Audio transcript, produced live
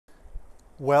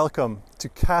Welcome to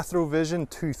CATHROVISION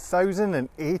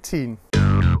 2018.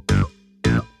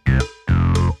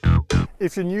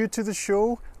 If you're new to the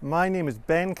show, my name is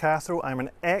Ben Cathro. I'm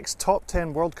an ex-top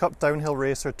 10 World Cup downhill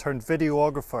racer turned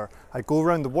videographer. I go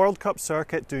around the World Cup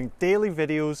circuit doing daily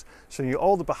videos showing you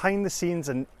all the behind the scenes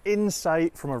and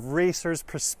insight from a racer's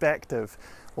perspective.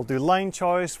 We'll do line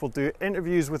choice, we'll do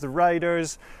interviews with the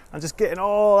riders, and just getting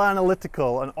all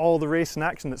analytical on all the racing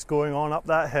action that's going on up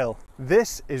that hill.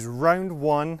 This is round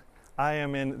one. I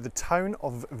am in the town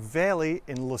of Veli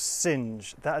in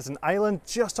Losinj. That is an island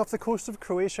just off the coast of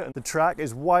Croatia. The track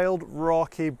is wild,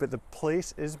 rocky, but the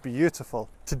place is beautiful.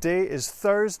 Today is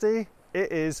Thursday.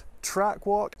 It is track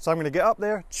walk. So I'm going to get up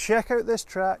there, check out this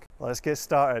track. Let's get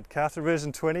started.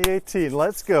 CATHROVISION 2018,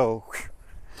 let's go.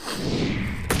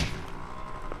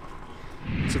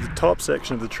 So the top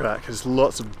section of the track has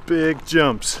lots of big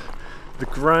jumps. The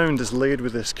ground is laid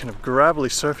with this kind of gravelly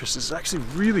surface. It's actually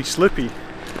really slippy.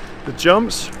 The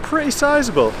jumps, pretty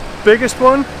sizable. Biggest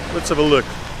one, let's have a look.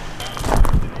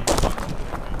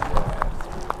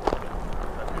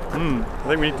 I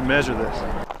think we need to measure this.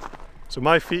 So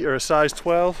my feet are a size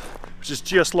 12, which is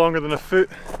just longer than a foot.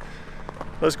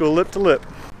 Let's go lip to lip.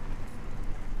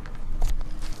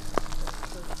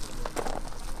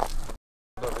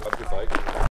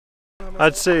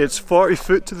 I'd say it's 40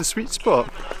 foot to the sweet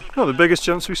spot. Not the biggest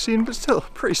jumps we've seen, but still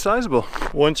pretty sizable.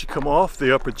 Once you come off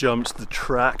the upper jumps, the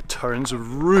track turns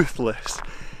ruthless.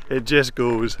 It just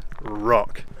goes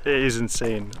rock. It is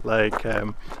insane. Like,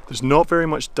 there's not very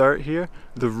much dirt here.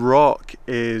 The rock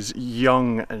is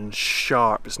young and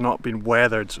sharp. It's not been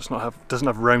weathered, so doesn't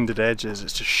have rounded edges.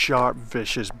 It's just sharp,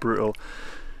 vicious, brutal.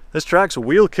 This track's a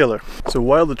wheel killer. So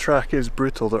while the track is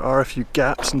brutal, there are a few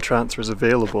gaps and transfers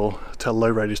available to allow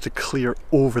riders to clear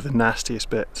over the nastiest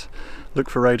bits. Look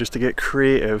for riders to get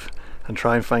creative and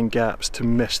try and find gaps to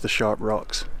miss the sharp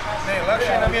rocks.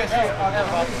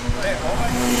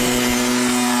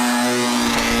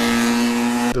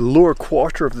 The lower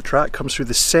quarter of the track comes through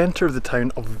the centre of the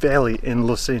town of Veli in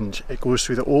Losinj. It goes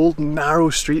through the old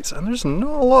narrow streets and there's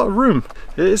not a lot of room.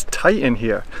 It is tight in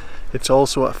here. It's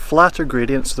also a flatter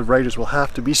gradient, so the riders will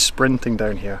have to be sprinting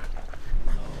down here.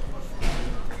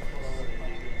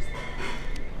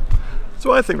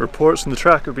 So I think reports on the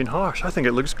track have been harsh. I think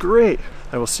it looks great.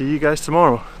 I will see you guys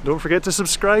tomorrow. Don't forget to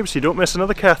subscribe so you don't miss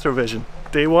another CATHROVISION.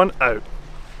 Day one out.